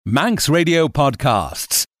Manx Radio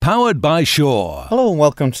Podcasts, powered by Shaw. Hello and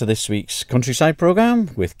welcome to this week's Countryside programme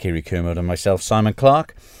with Kiri Kermode and myself, Simon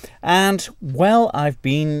Clark. And, well, I've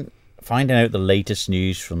been finding out the latest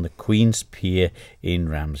news from the Queen's Pier in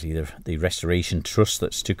Ramsey, the Restoration Trust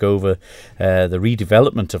that's took over the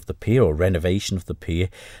redevelopment of the pier, or renovation of the pier.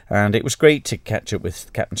 And it was great to catch up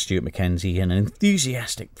with Captain Stuart Mackenzie, an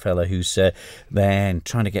enthusiastic fella who's there and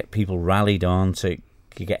trying to get people rallied on to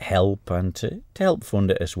get help and to help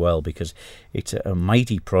fund it as well, because it's a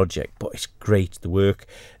mighty project, but it's great the work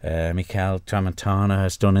Michael Tramontana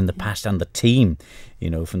has done in the past, and the team,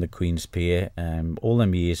 from the Queen's Pier all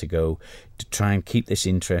them years ago, to try and keep this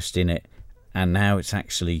interest in it, and now it's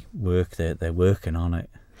actually work. They're working on it.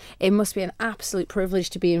 It must be an absolute privilege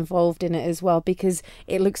to be involved in it as well, because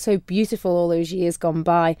it looks so beautiful all those years gone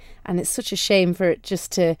by, and it's such a shame for it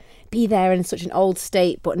just to be there in such an old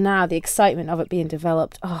state, but now the excitement of it being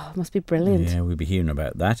developed, it must be brilliant. Yeah, we'll be hearing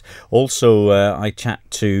about that. Also, I chat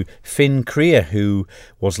to Finn Creer, who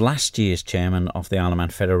was last year's chairman of the Isle of Man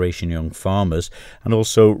Federation Young Farmers, and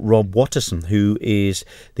also Rob Watterson, who is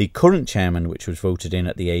the current chairman, which was voted in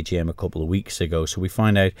at the AGM a couple of weeks ago. So we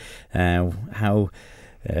find out how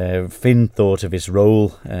Finn thought of his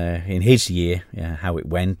role in his year, how it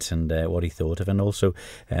went, and what he thought of, and also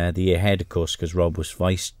the year ahead, of course, because Rob was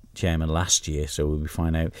vice chairman last year, so we'll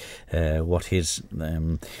find out what his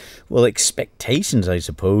expectations, I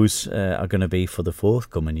suppose, are going to be for the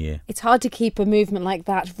forthcoming year. It's hard to keep a movement like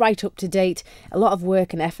that right up to date. A lot of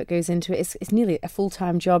work and effort goes into it. It's nearly a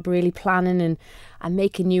full-time job, really, planning and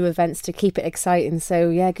making new events to keep it exciting. So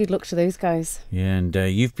yeah, good luck to those guys. Yeah, and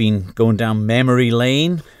you've been going down memory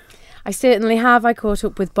lane. I certainly have. I caught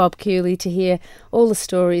up with Bob Cooley to hear all the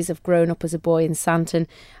stories of growing up as a boy in Santon,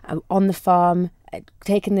 on the farm,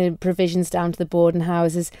 taking the provisions down to the boarding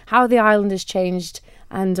houses, how the island has changed,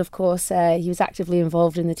 and of course he was actively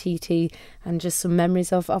involved in the TT, and just some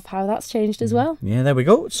memories of how that's changed as well. Yeah, there we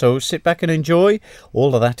go. So sit back and enjoy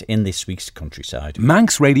all of that in this week's Countryside.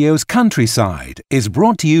 Manx Radio's Countryside is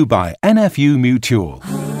brought to you by NFU Mutual.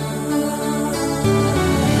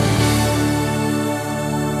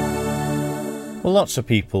 Well, lots of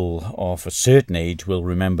people of a certain age will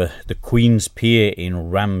remember the Queen's Pier in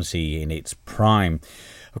Ramsey in its prime.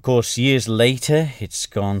 Of course, years later, it's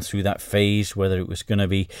gone through that phase, whether it was going to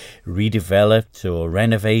be redeveloped or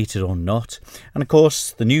renovated or not. And of course,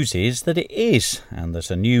 the news is that it is. And there's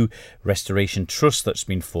a new restoration trust that's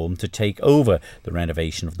been formed to take over the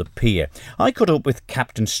renovation of the pier. I caught up with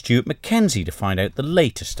Captain Stuart Mackenzie to find out the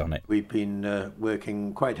latest on it. We've been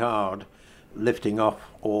working quite hard, lifting off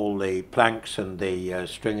all the planks and the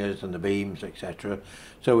stringers and the beams, etc.,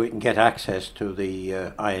 so we can get access to the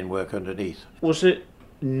ironwork underneath. Was it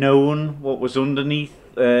known what was underneath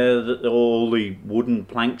all the wooden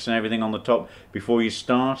planks and everything on the top before you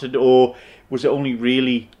started, or was it only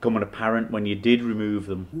really coming apparent when you did remove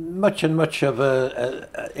them? Much of a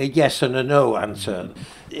yes and a no answer.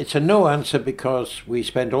 It's a no answer because we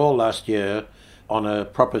spent all last year on a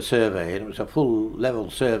proper survey, and it was a full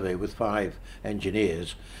level survey with 5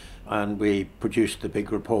 engineers, and we produced the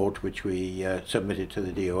big report which we submitted to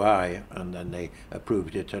the DOI, and then they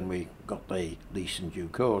approved it and we got the lease in due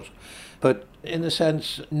course. But in a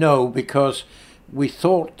sense, no, because we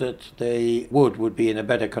thought that the wood would be in a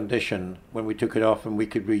better condition when we took it off, and we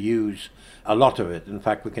could reuse a lot of it. In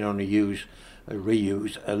fact, we can only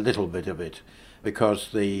reuse a little bit of it, because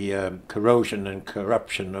the corrosion and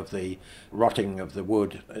corruption of the rotting of the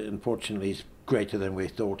wood, unfortunately, is greater than we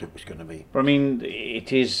thought it was going to be. I mean,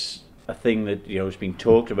 it is a thing that has been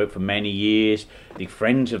talked about for many years. The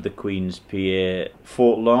Friends of the Queen's Pier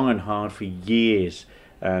fought long and hard for years,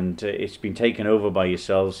 and it's been taken over by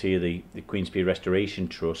yourselves here, the Queen's Pier Restoration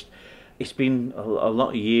Trust. It's been a lot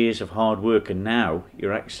of years of hard work, and now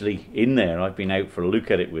you're actually in there. I've been out for a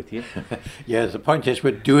look at it with you. Yes, the point is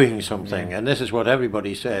we're doing something, and this is what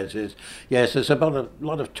everybody says is, yes, there's about a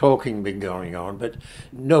lot of talking been going on, but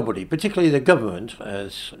nobody, particularly the government,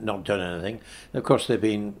 has not done anything. Of course, they've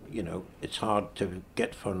been, it's hard to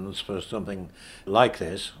get funds for something like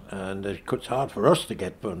this, and it's hard for us to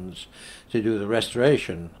get funds to do the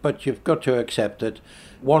restoration. But you've got to accept that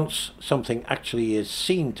once something actually is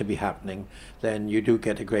seen to be happening, then you do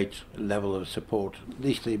get a great level of support. At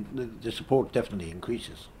least the support definitely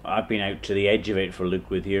increases. I've been out to the edge of it for a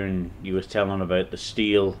look with you, and you were telling about the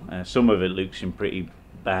steel. Some of it looks in pretty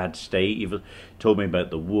bad state. You've told me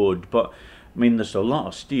about the wood, but I mean, there's a lot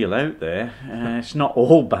of steel out there. It's not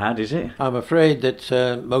all bad, is it? I'm afraid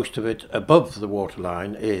that most of it above the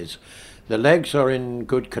waterline is. The legs are in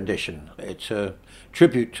good condition. It's a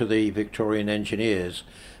tribute to the Victorian engineers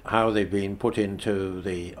how they've been put into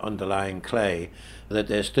the underlying clay, that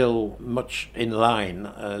they're still much in line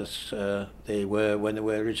as they were when they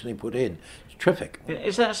were originally put in. It's terrific.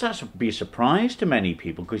 Is that be a surprise to many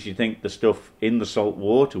people, because you think the stuff in the salt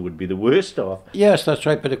water would be the worst off? Yes, that's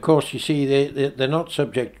right. But of course, you see, they're not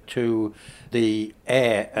subject to the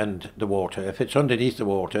air and the water. If it's underneath the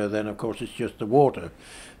water, then of course it's just the water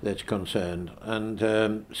that's concerned.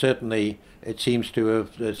 And certainly it seems to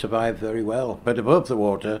have survived very well. But above the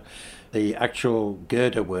water, the actual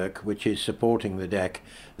girder work, which is supporting the deck,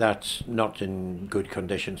 that's not in good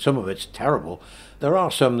condition. Some of it's terrible. There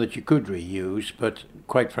are some that you could reuse, but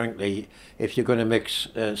quite frankly, if you're going to mix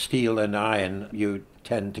steel and iron, you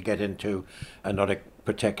tend to get into anodic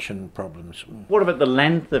protection problems. What about the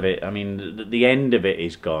length of it? I mean, the end of it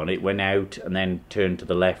is gone. It went out and then turned to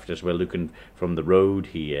the left as we're looking from the road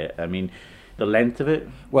here. I mean, the length of it?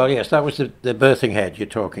 Well, yes, that was the berthing head you're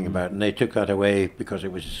talking about, and they took that away because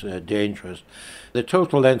it was dangerous. The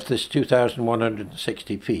total length is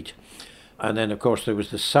 2,160 feet. And then, of course, there was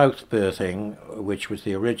the south berthing, which was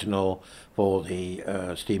the original for the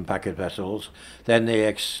steam packet vessels. Then they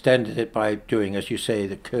extended it by doing, as you say,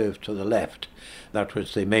 the curve to the left. That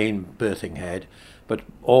was the main berthing head. But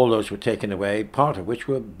all those were taken away, part of which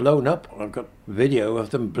were blown up. I've got video of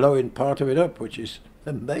them blowing part of it up, which is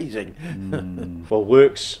amazing. Well,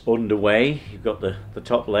 work's underway. You've got the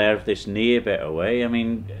top layer of this near bit away. I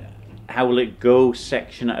mean, how will it go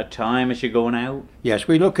section at a time as you're going out? Yes,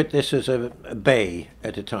 we look at this as a bay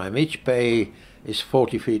at a time. Each bay is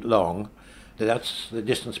 40 feet long. That's the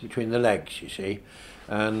distance between the legs, you see.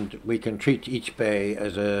 And we can treat each bay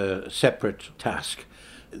as a separate task.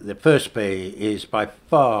 The first bay is by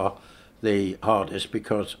far the hardest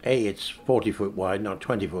because A, it's 40 foot wide, not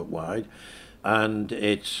 20 foot wide, and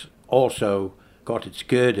it's also got its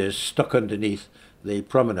girders stuck underneath the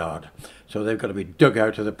promenade. So they've got to be dug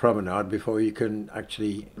out of the promenade before you can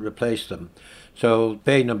actually replace them. So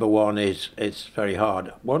bay number 1 is very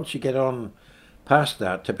hard. Once you get on past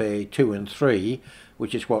that to bay 2 and 3,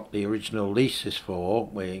 which is what the original lease is for,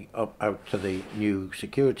 way up out to the new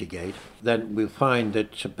security gate, then we'll find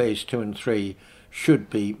that bays 2 and 3 should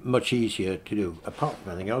be much easier to do. Apart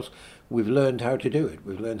from anything else, we've learned how to do it.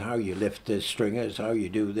 We've learned how you lift the stringers, how you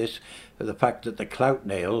do this. The fact that the clout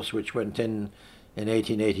nails, which went in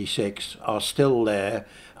 1886, are still there,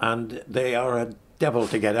 and they are a devil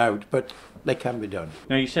to get out, but they can be done.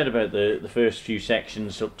 Now, you said about the first few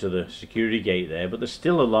sections up to the security gate there, but there's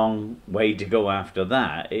still a long way to go after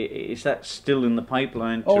that. Is that still in the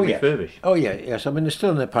pipeline to refurbish? Oh, yeah, yes. I mean, it's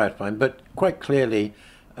still in the pipeline, but quite clearly,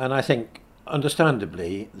 and I think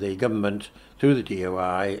understandably, the government, through the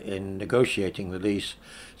DOI, in negotiating the lease,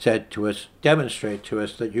 said to us, demonstrate to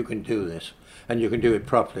us that you can do this, and you can do it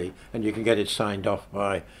properly, and you can get it signed off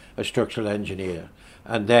by a structural engineer.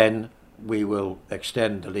 And then we will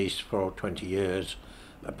extend the lease for 20 years.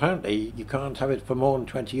 Apparently, you can't have it for more than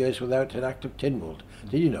 20 years without an act of Tynwald.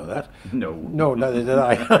 Did you know that? No. No, neither did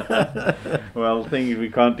I. Well, the thing is,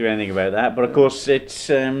 we can't do anything about that. But of course, it's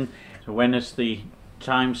so when is the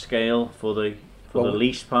time scale for the the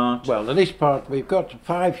lease part? Well, the lease part, we've got a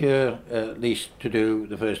 5-year lease to do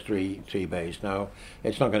the first three bays. Now,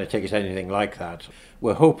 it's not going to take us anything like that.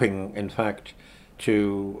 We're hoping, in fact,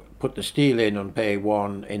 to put the steel in on bay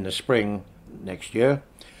 1 in the spring next year,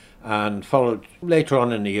 and followed later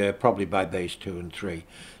on in the year probably by bays 2 and 3.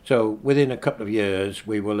 So within a couple of years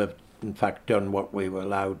we will have in fact done what we were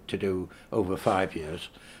allowed to do over 5 years,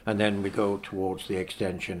 and then we go towards the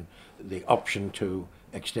extension, the option to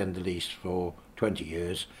extend the lease for 20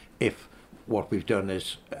 years if what we've done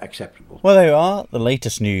is acceptable. Well, there you are, the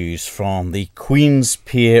latest news from the Queen's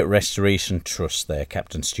Pier Restoration Trust there,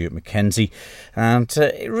 Captain Stuart Mackenzie, and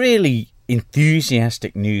really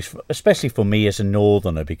enthusiastic news, especially for me as a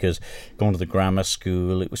northerner, because going to the grammar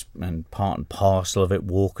school, it was and part and parcel of it,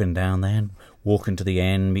 walking down there, and walking to the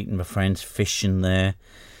end, meeting my friends, fishing there,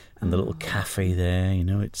 and the little cafe there. You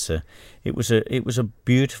know, it was a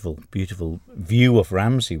beautiful view of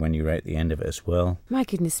Ramsey when you were at the end of it as well. My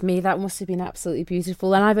goodness me, that must have been absolutely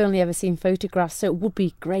beautiful. And I've only ever seen photographs, so it would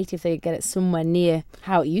be great if they could get it somewhere near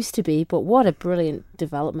how it used to be. But what a brilliant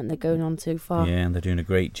development they're going on so far. Yeah, and they're doing a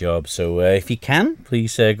great job. So if you can,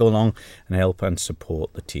 please go along and help and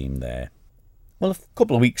support the team there. Well, a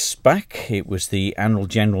couple of weeks back, it was the annual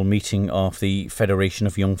general meeting of the Federation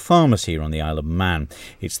of Young Farmers here on the Isle of Man.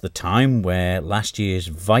 It's the time where last year's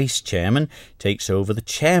vice-chairman takes over the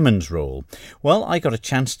chairman's role. Well, I got a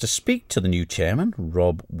chance to speak to the new chairman,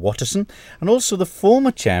 Rob Watterson, and also the former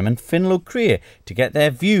chairman, Finlo Creer, to get their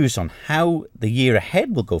views on how the year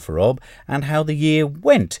ahead will go for Rob and how the year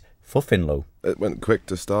went for Finlo. it went quick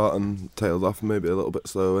to start and tailed off maybe a little bit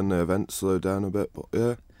slow, and the event slowed down a bit. But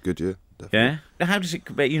yeah, good year. Definitely. Yeah. How does it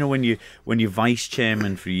compare? When you're vice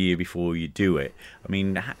chairman for a year before you do it. I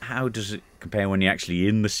mean, how does it compare when you're actually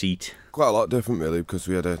in the seat? Quite a lot different, really, because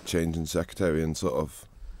we had a change in secretary and sort of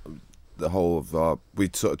the whole of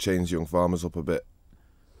we'd sort of changed Young Farmers up a bit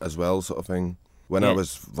as well, sort of thing. When I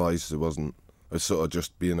was vice, I was sort of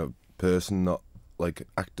just being a person, not like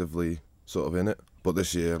actively sort of in it. But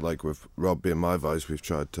this year, like with Rob being my vice, we've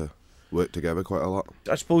tried to work together quite a lot.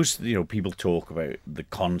 I suppose, people talk about the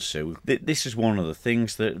concert. This is one of the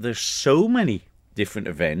things that there's so many different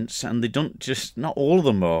events, and not all of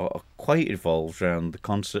them are quite involved around the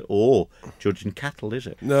concert or judging cattle, is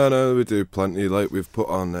it? No, we do plenty. Like, we've put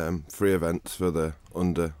on 3 events for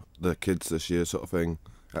the kids this year, sort of thing,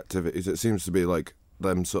 activities. It seems to be like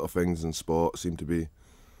them sort of things in sport seem to be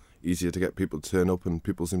easier to get people to turn up, and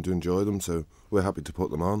people seem to enjoy them, so we're happy to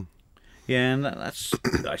put them on. Yeah, and that's,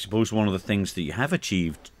 I suppose, one of the things that you have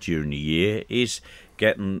achieved during the year is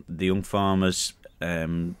getting the Young Farmers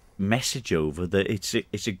message over that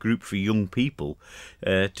it's a group for young people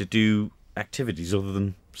to do activities other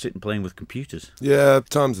than sitting playing with computers. Yeah,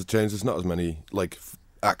 times have changed. There's not as many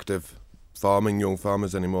active farming young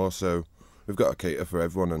farmers anymore, so we've got to cater for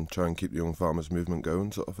everyone and try and keep the young farmers movement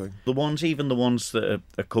going, sort of thing. Even the ones that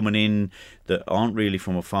are coming in that aren't really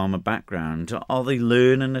from a farmer background, are they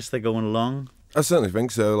learning as they're going along? I certainly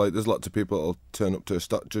think so. Like, there's lots of people that'll turn up to a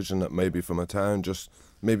stock judging that maybe from a town,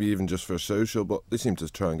 maybe even just for a social, but they seem to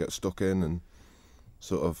try and get stuck in and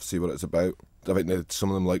sort of see what it's about. I think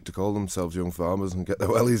some of them like to call themselves young farmers and get their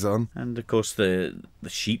wellies on. And of course the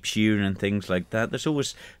sheep shearing and things like that, there's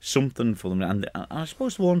always something for them. And I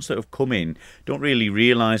suppose the ones that have come in don't really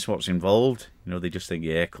realise what's involved. They just think,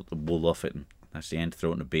 cut the wool off it and that's the end,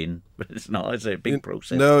 throw it in a bin. But it's not, it's a big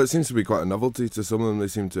process. No, it seems to be quite a novelty to some of them. They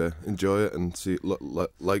seem to enjoy it and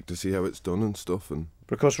like to see how it's done and stuff. And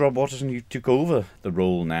But of course, Rob Watterson, you took over the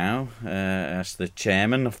role now as the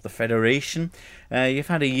chairman of the federation. You've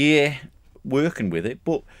had a year working with it,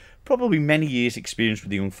 but probably many years' experience with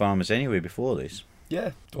the young farmers anyway before this.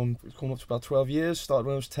 Yeah, come up to about 12 years. Started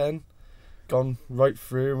when I was 10, gone right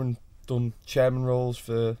through and done chairman roles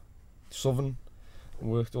for Southern, and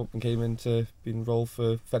worked up and came into being role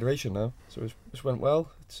for Federation now. So it went well.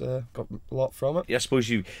 It's got a lot from it. I suppose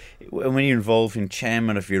when you're involved in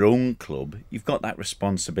chairman of your own club, you've got that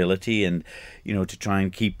responsibility and, to try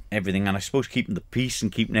and keep everything, and I suppose keeping the peace and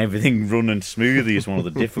keeping everything running smoothly is one of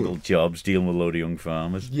the difficult jobs, dealing with a load of young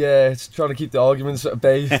farmers. Yeah, it's trying to keep the arguments at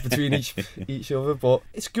bay between each other, but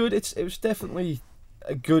it's good. It was definitely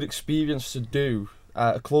a good experience to do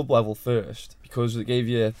at a club level first, because it gave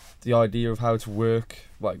you the idea of how to work,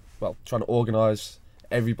 trying to organise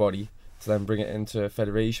everybody to then bring it into a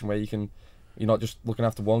federation where you're not just looking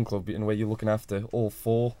after one club, but in a way you're looking after all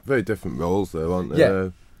 4. very different roles though, aren't they? Yeah,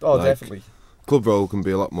 definitely. Club role can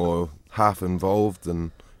be a lot more half involved,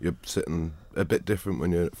 and you're sitting a bit different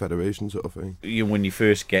when you're at federation, sort of thing. When you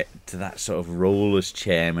first get to that sort of role as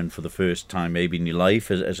chairman for the first time, maybe in your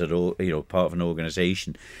life as part of an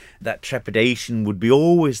organisation, that trepidation would be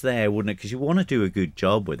always there, wouldn't it? Because you want to do a good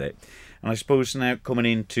job with it. And I suppose now coming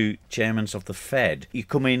into chairmans of the Fed, you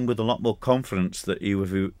come in with a lot more confidence that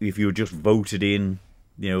if you were just voted in,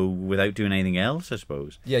 without doing anything else, I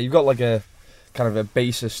suppose. Yeah, you've got like a kind of a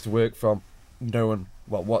basis to work from, knowing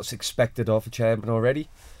what's expected of a chairman already.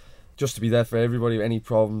 Just to be there for everybody. Any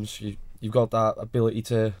problems, you've got that ability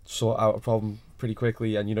to sort out a problem pretty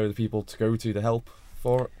quickly, and the people to go to help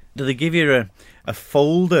for it. Do they give you a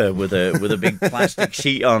folder with a big plastic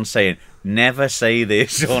sheet on saying, never say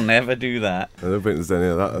this or never do that? I don't think there's any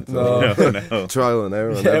of that. No. Trial and error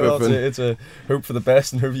and Yeah, everything. well, it's a hope for the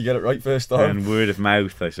best and hope you get it right first time. And word of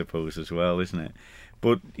mouth, I suppose, as well, isn't it?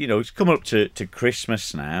 But, it's coming up to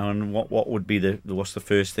Christmas now, and what would be what's the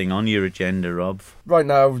first thing on your agenda, Rob? Right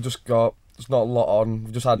now, we've just got, there's not a lot on.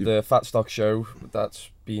 We've just had the Fat Stock show, that's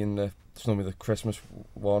been it's normally the Christmas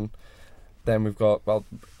one. Then we've got,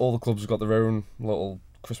 all the clubs have got their own little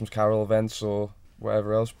Christmas carol events or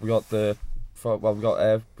whatever else. We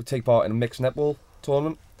take part in a mixed netball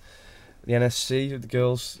tournament. The NSC, the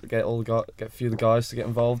girls get a few of the guys to get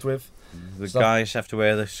involved with. The guys have to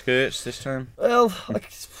wear the skirts this time? Well,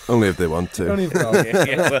 only if they want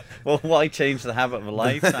to. Well, why change the habit of a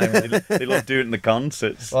lifetime? They love doing it in the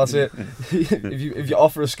concerts. Well, that's it. if you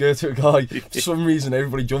offer a skirt to a guy, for some reason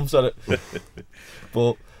everybody jumps at it.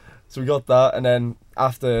 But so we got that, and then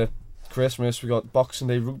after Christmas we got Boxing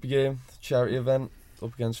Day rugby game, charity event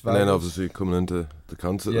up against Vans. And then obviously coming into the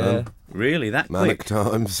concert then. Really, that Manic quick?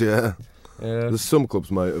 times, yeah. There's some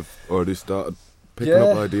clubs might have already started picking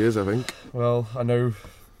up ideas, I think. Well, I know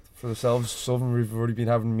for ourselves. Southern, we've already been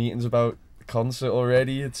having meetings about the concert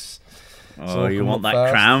already. It's Oh, you want that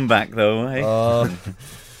fast. crown back though, eh?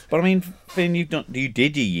 But I mean, Finn, you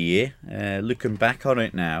did a year. Looking back on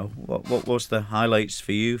it now, what was the highlights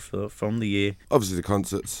for you from the year? Obviously the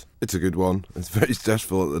concerts, it's a good one. It's very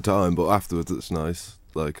stressful at the time, but afterwards it's nice.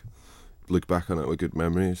 Like, look back on it with good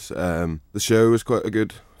memories. The show was quite a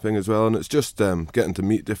good thing as well, and it's just getting to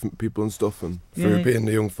meet different people and stuff, and through being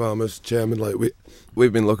the Young Farmers chairman, like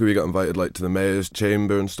we've been lucky we got invited like to the mayor's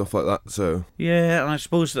chamber and stuff like that. So Yeah, and I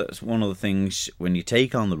suppose that's one of the things when you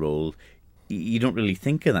take on the role, you don't really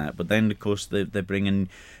think of that, but then of course they're bringing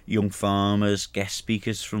young farmers, guest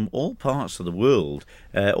speakers from all parts of the world,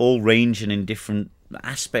 all ranging in different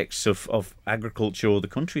aspects of agriculture or the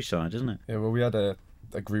countryside, isn't it? yeah, well, we had a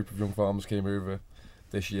group of young farmers came over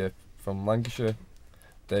this year from Lancashire.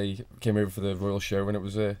 They came over for the Royal Show, and it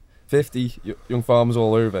was 50 young farmers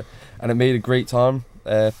all over, and it made a great time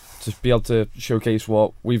to be able to showcase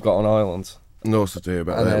what we've got on Ireland. and also to hear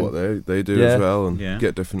about what they do as well, and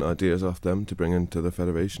get different ideas off them to bring into the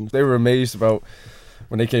federations. They were amazed about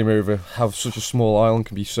when they came over how such a small island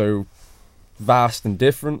can be so vast and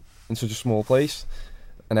different in such a small place,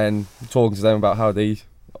 and then talking to them about how they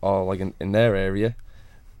are like in their area,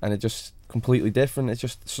 and it's just completely different. It's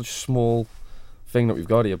just such a small thing that we've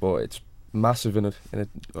got here, but it's massive in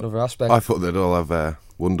another aspect. I thought they'd all have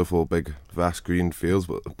wonderful big vast green fields,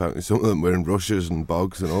 but apparently some of them were in rushes and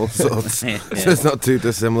bogs and all sorts. So it's not too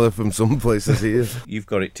dissimilar from some places here. You've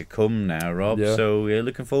got it to come now, Rob, Yeah. so you're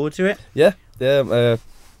looking forward to it? Yeah,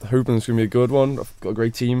 hoping it's going to be a good one. I've got a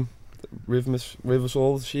great team with us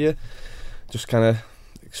all this year. Just kind of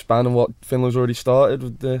expanding what Finland's already started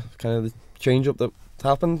with the kind of the change up that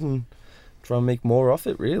happened, and try and make more of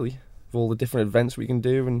it, really, with all the different events we can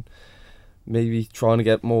do, and maybe trying to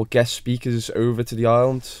get more guest speakers over to the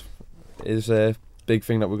island is a big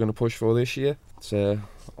thing that we're going to push for this year. It's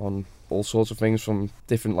on all sorts of things, from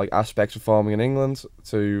different like aspects of farming in England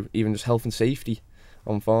to even just health and safety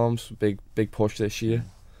on farms. Big push this year.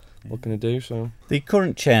 Looking to do so. The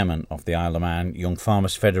current chairman of the Isle of Man Young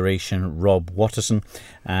Farmers Federation, Rob Watterson,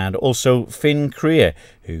 and also Finn Creer,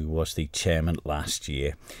 who was the chairman last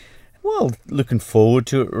year. Well, looking forward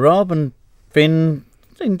to it, Rob, and Finn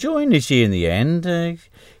enjoying this year in the end.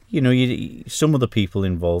 Some of the people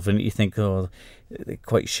involved in it, you think, oh, they're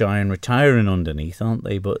quite shy and retiring underneath, aren't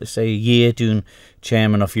they? But say a year doing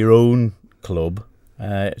chairman of your own club,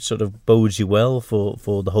 it sort of bodes you well for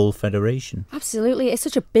the whole federation. Absolutely. It's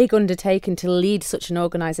such a big undertaking to lead such an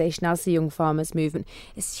organisation as the Young Farmers Movement.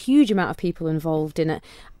 It's a huge amount of people involved in it.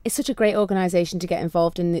 It's such a great organisation to get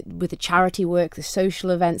involved in with the charity work, the social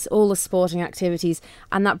events, all the sporting activities,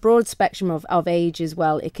 and that broad spectrum of age as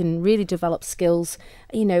well. It can really develop skills,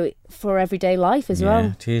 for everyday life as well.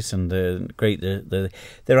 Yeah, it is, and great.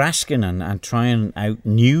 They're asking and trying out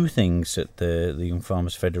new things that the Young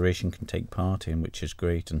Farmers Federation can take part in, which is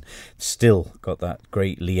great, and still got that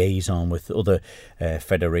great liaison with other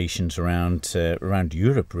federations around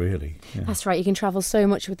Europe, really. Yeah. That's right. You can travel so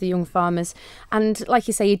much with the Young Farmers, and like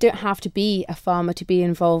you say, you don't have to be a farmer to be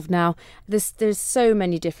involved now. There's so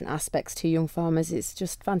many different aspects to Young Farmers. It's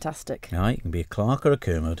just fantastic. Yeah, you can be a Clark or a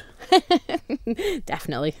Kermode.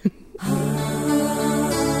 Definitely.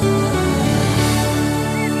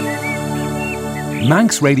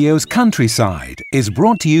 Manx Radio's Countryside is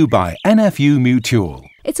brought to you by NFU Mutual.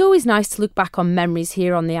 It's always nice to look back on memories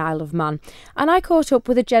here on the Isle of Man, and I caught up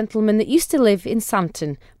with a gentleman that used to live in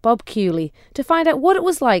Santon, Bob Cooley, to find out what it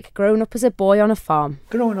was like growing up as a boy on a farm.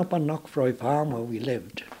 Growing up on Knockfroy Farm where we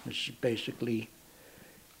lived was basically,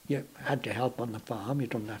 you had to help on the farm. You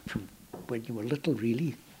done that from when you were little,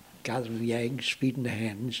 really, gathering the eggs, feeding the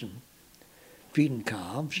hens and feeding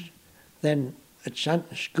calves. Then at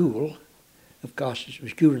Santon School, of course it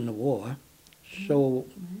was during the war, so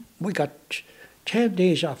we got 10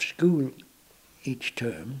 days off school each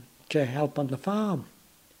term to help on the farm.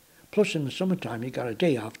 Plus in the summertime you got a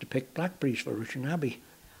day off to pick blackberries for Rushen Abbey.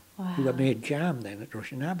 Wow. We made jam then at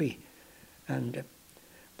Rushen Abbey.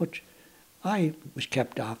 But I was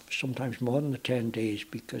kept off sometimes more than the 10 days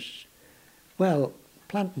because, well,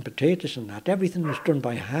 planting potatoes and that, everything was done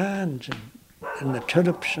by hand, and the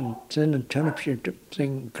turnips and thinning turnips, your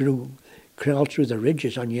thing grew all through the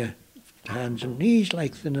ridges on your hands and knees,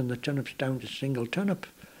 like thinning the turnips down to single turnip.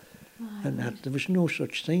 Wow. And that there was no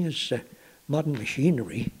such thing as modern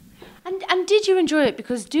machinery. And did you enjoy it?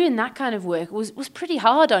 Because doing that kind of work was pretty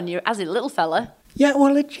hard on you as a little fella. Yeah,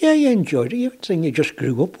 well, you enjoyed it. You just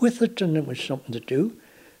grew up with it, and it was something to do.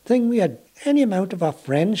 We had any amount of our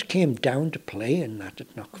friends came down to play in that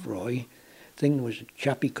at Knockfroy. There was a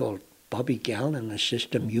chappie called Bobby Gallen and his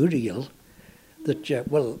sister Muriel that,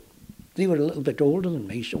 they were a little bit older than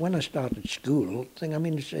me, so when I started school,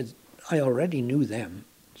 I already knew them,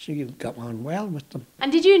 so you got on well with them.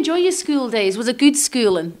 And did you enjoy your school days? Was it good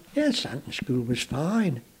schooling? Yeah, Santon School was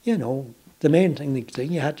fine. You know, the main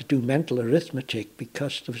thing you had to do mental arithmetic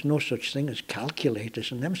because there was no such thing as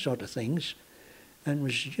calculators and them sort of things. And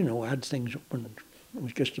was, you know, had things up and it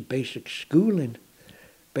was just a basic schooling.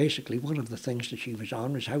 Basically, one of the things that she was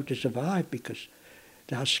on was how to survive because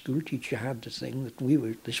our school teacher had the thing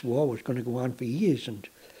that this war was going to go on for years and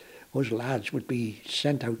us lads would be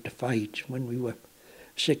sent out to fight when we were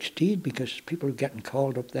 16 because people were getting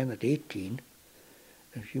called up then at 18.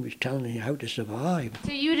 And she was telling you how to survive.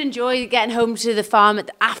 So you would enjoy getting home to the farm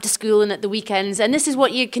after school and at the weekends, and this is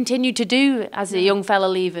what you continued to do as a young fella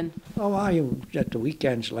leaving? Oh, at the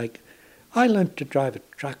weekends, I learned to drive a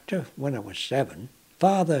tractor when I was 7.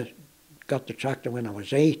 Father got the tractor when I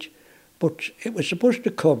was 8, but it was supposed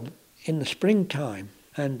to come in the springtime,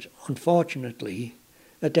 and unfortunately,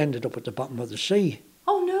 it ended up at the bottom of the sea.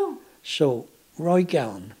 Oh, no. So Roy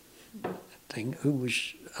Gallen, who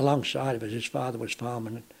was alongside of us, his father was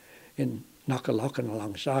farming in Knockalocken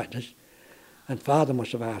alongside us, and Father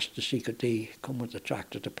must have asked to see could they come with the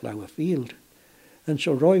tractor to plough a field. And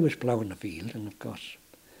so Roy was ploughing the field, and of course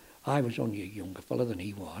I was only a younger fella than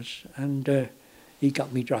he was, and he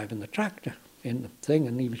got me driving the tractor in the thing,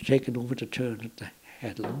 and he was taking over to turn at the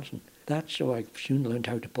headlands, and that's so I soon learned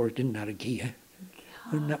how to put it in that gear.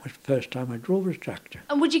 And that was the first time I drove a tractor.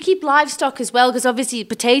 And would you keep livestock as well? Because obviously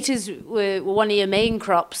potatoes were one of your main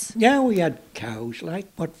crops. Yeah, we had cows, like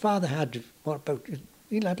what Father had.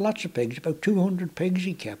 He had lots of pigs, about 200 pigs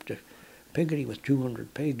he kept. A piggery with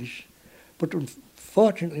 200 pigs. But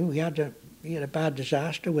unfortunately, we had a bad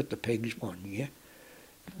disaster with the pigs one year.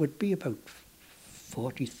 It would be about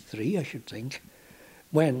 43, I should think,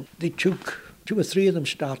 when they took 2 or 3 of them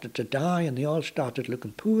started to die and they all started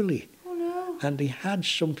looking poorly. Oh no. And they had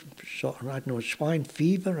some sort of, I don't know, swine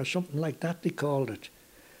fever or something like that they called it.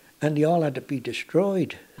 And they all had to be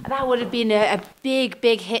destroyed. That would have been a big,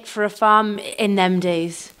 big hit for a farm in them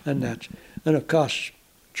days. And of course,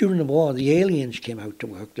 during the war, the aliens came out to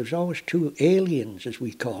work. There was always 2 aliens, as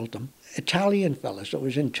we called them, Italian fellas that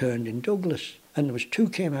was interned in Douglas. And there was 2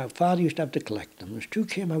 came out. Father used to have to collect them. There was 2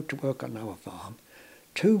 came out to work on our farm.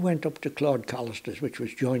 2 went up to Claude Collister's, which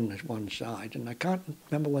was joining us one side. And I can't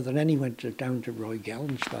remember whether any went down to Roy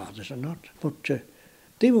Gallen's father's or not. But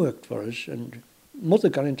they worked for us, and Mother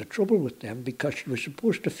got into trouble with them because she was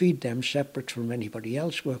supposed to feed them separate from anybody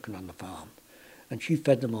else working on the farm. And she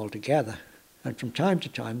fed them all together. And from time to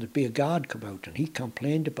time, there'd be a guard come out, and he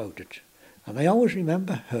complained about it. And I always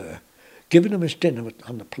remember her giving him his dinner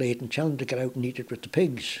on the plate and telling him to get out and eat it with the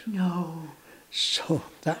pigs. No. So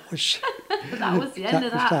that was... That was the end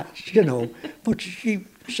of that. You know. But she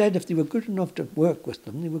said if they were good enough to work with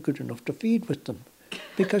them, they were good enough to feed with them.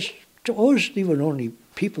 Because to us, they were only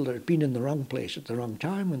people that had been in the wrong place at the wrong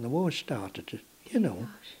time when the war started, you know.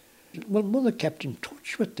 Well, Mother kept in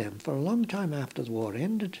touch with them for a long time after the war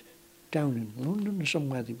ended. Down in London or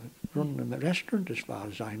somewhere, they were running a restaurant as far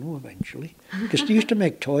as I know eventually. Because they used to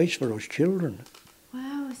make toys for us children.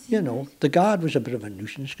 Wow, I see. You know, the guard was a bit of a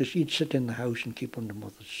nuisance because he'd sit in the house and keep under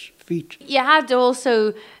Mother's feet. You had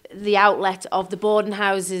also the outlet of the boarding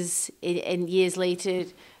houses in years later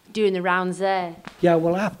doing the rounds there. Yeah,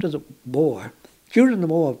 well, after the war, during the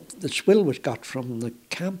war, the swill was got from the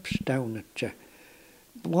camps down at,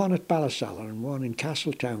 one at Ballasalla and one in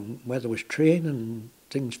Castletown, where there was training,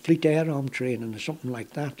 things, Fleet Air Arm training or something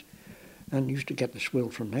like that. And used to get the swill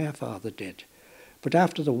from there, Father did. But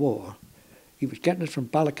after the war, he was getting it from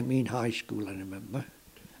Ballacameen High School, I remember,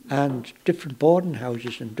 and different boarding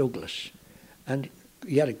houses in Douglas. And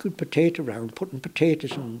he had a good potato round, putting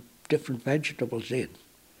potatoes and different vegetables in.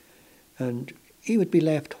 And he would be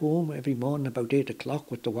left home every morning about 8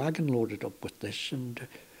 o'clock with the wagon loaded up with this. And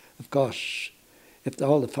of course, if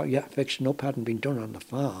all the fixing up hadn't been done on the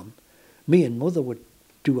farm, me and Mother would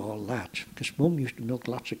do all that, because Mum used to milk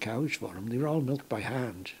lots of cows for him. They were all milked by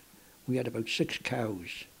hand. We had about 6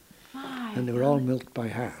 cows, and they were all milked by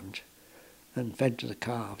hand and fed to the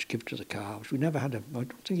calves, give to the calves. We never had I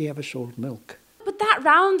don't think he ever sold milk. But that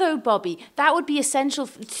round though, Bobby, that would be essential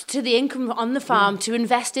to the income on the farm, to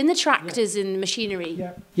invest in the tractors and machinery.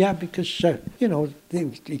 Yeah, because, you know,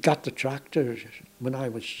 he got the tractor when I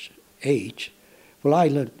was 8. Well,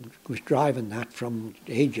 I was driving that from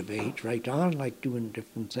the age of 8 right on, like doing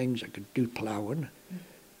different things. I could do ploughing.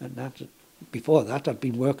 And that. Before that, I'd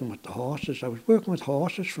been working with the horses. I was working with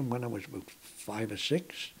horses from when I was about 5 or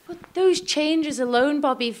 6. But those changes alone,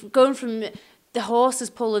 Bobby, going from the horses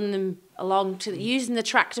pulling them along to using the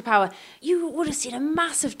tractor power, you would have seen a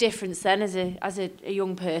massive difference then as a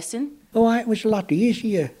young person. Oh, it was a lot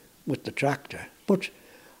easier with the tractor. But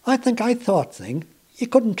I think I thought you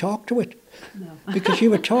couldn't talk to it. No. Because you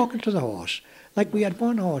were talking to the horse. Like we had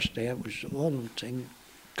one horse there, it was one thing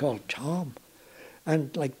called Tom.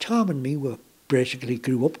 And like Tom and me basically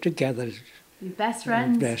grew up together. Your best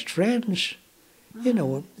friends? Best friends. Oh. You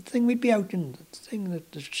know, the thing we'd be out in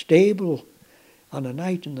the stable on a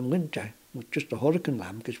night in the winter with just a hurricane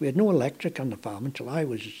lamp, because we had no electric on the farm until I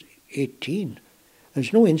was 18.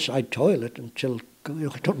 There's no inside toilet until,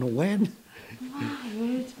 I don't know when.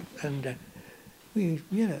 Oh, and we,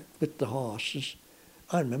 with the horses.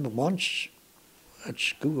 I remember once at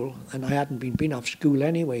school, and I hadn't been off school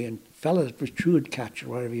anyway, and a fella that was truant catcher,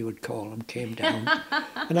 whatever you would call him, came down.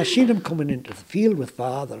 And I seen him coming into the field with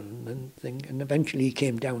father and eventually he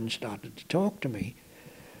came down and started to talk to me.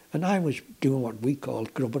 And I was doing what we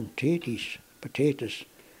called grubbing potatoes.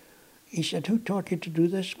 He said, "Who taught you to do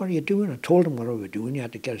this? What are you doing?" I told him what I was doing. You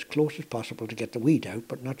had to get as close as possible to get the weed out,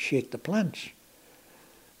 but not shake the plants.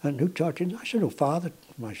 And who taught you? I said, "Oh, father,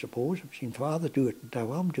 I suppose. I've seen father do it, and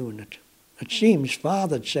now I'm doing it." It seems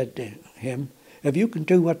father had said to him, "If you can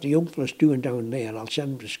do what the young fella's doing down there, I'll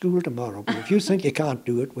send him to school tomorrow. But if you think you can't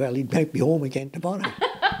do it, well, he might be home again tomorrow."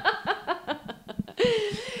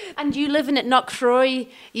 And you living at Knockfroy,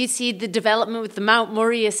 you see the development with the Mount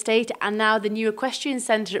Murray estate and now the new equestrian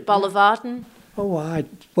centre at Bollivarden. Oh,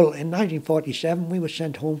 well, in 1947 we were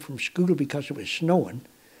sent home from school because it was snowing,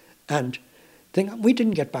 and we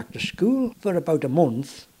didn't get back to school for about a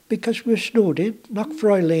month because we were snowed in.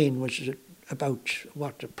 Knockfroy Lane was about,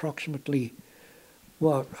 approximately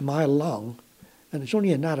a mile long, and it's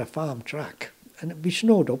only a narrow farm track, and it'd be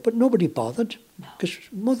snowed up, but nobody bothered because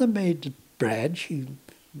Mother made the bread.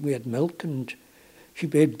 We had milk and she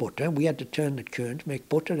made butter. We had to turn the churn to make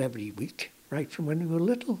butter every week, right from when we were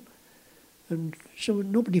little. And so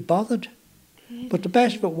nobody bothered. But the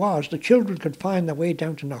best of it was the children could find their way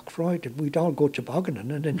down to Knockfroy and we'd all go tobogganing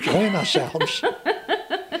and enjoying ourselves.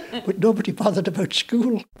 But nobody bothered about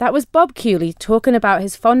school. That was Bob Cooley talking about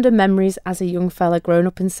his fonder memories as a young fella growing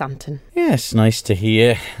up in Santon. Yeah, it's nice to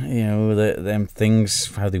hear, them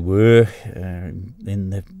things, how they were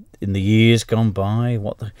in the years gone by,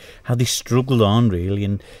 how they struggled on, really.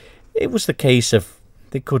 And it was the case of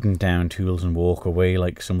they couldn't down tools and walk away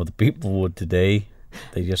like some of the people would today.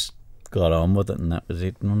 They just got on with it and that was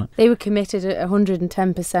it, wasn't it? They were committed at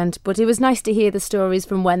 110%, but it was nice to hear the stories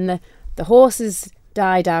from when the horses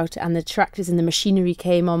died out and the tractors and the machinery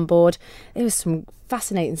came on board. There was some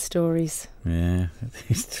fascinating stories. Yeah,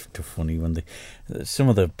 it's too funny when some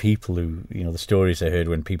of the people who, the stories I heard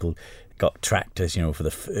when people got tractors, for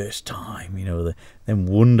the first time, them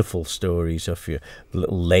wonderful stories of your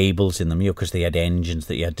little labels in them, because they had engines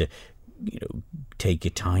that you had to, take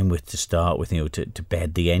your time with to start with, to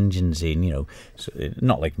bed the engines in, so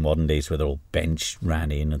not like modern days where they're all bench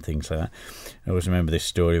ran in and things like that. I always remember this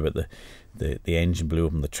story about the engine blew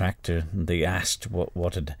up on the tractor, and they asked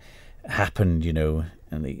what had happened,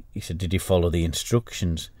 and he said, "Did you follow the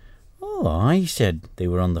instructions?" "Oh, I said they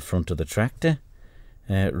were on the front of the tractor.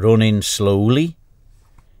 Running slowly.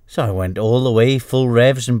 So I went all the way, full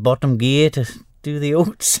revs and bottom gear to do the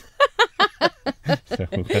oats." So,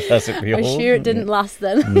 I'm sure it didn't last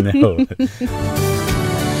then. No.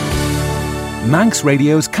 Manx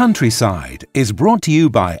Radio's Countryside is brought to you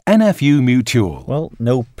by NFU Mutual. Well,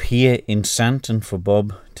 no pier in Santon for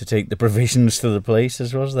Bob to take the provisions to the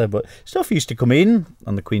places, was there? But stuff used to come in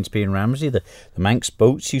on the Queen's Pier in Ramsey. The Manx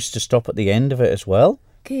boats used to stop at the end of it as well.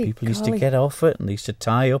 People used to get off it and they used to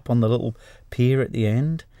tie up on the little pier at the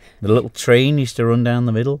end. The little train used to run down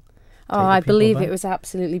the middle. Oh, I believe it was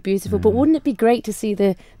absolutely beautiful. But wouldn't it be great to see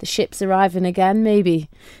the ships arriving again, maybe?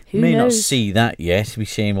 Who knows? Not see that yet. It'd be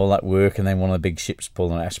shame all that work and then one of the big ships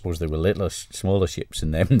pulling. I suppose they were smaller ships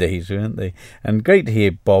in them days, weren't they? And great to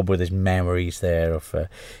hear Bob with his memories there of,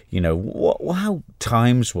 how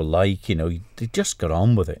times were like. They just got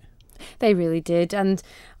on with it. They really did. And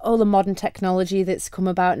all the modern technology that's come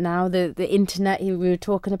about now, the internet, we were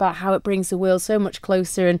talking about how it brings the world so much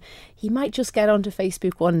closer, and he might just get onto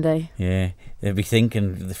Facebook one day. Yeah, they'd be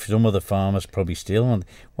thinking, some of the farmers probably still,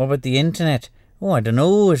 what about the internet? Oh, I don't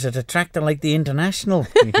know, is it a tractor like the International?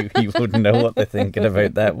 You wouldn't know what they're thinking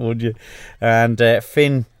about that, would you? And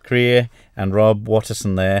Finn Creer and Rob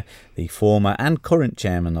Watterson there, the former and current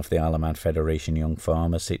chairman of the Isle of Man Federation Young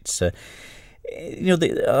Farmers. It's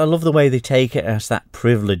I love the way they take it as that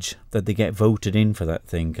privilege that they get voted in for that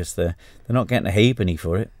thing, because they're not getting a halfpenny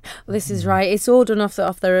for it. Well, this is right. It's all done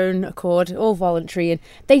off their own accord, all voluntary, and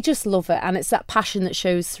they just love it. And it's that passion that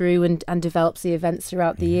shows through and develops the events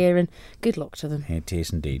throughout the year. And good luck to them. It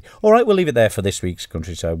is indeed. All right, we'll leave it there for this week's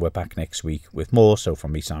Countryside. We're back next week with more. So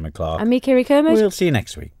from me, Simon Clark. And me, Kiri Kermode. We'll see you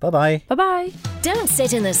next week. Bye-bye. Bye-bye. Don't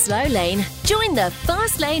sit in the slow lane. Join the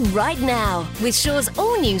fast lane right now with Shaw's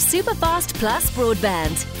all-new Superfast Plus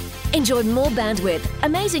broadband. Enjoy more bandwidth,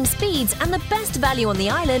 amazing speeds and the best value on the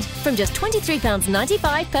island from just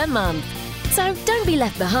 £23.95 per month. So don't be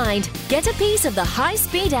left behind. Get a piece of the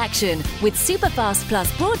high-speed action with Superfast Plus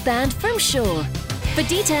broadband from Shaw. For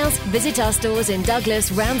details, visit our stores in Douglas,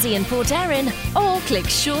 Ramsey and Port Erin or click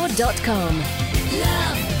shaw.com.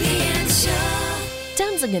 Love being Shaw.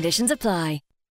 Terms and conditions apply.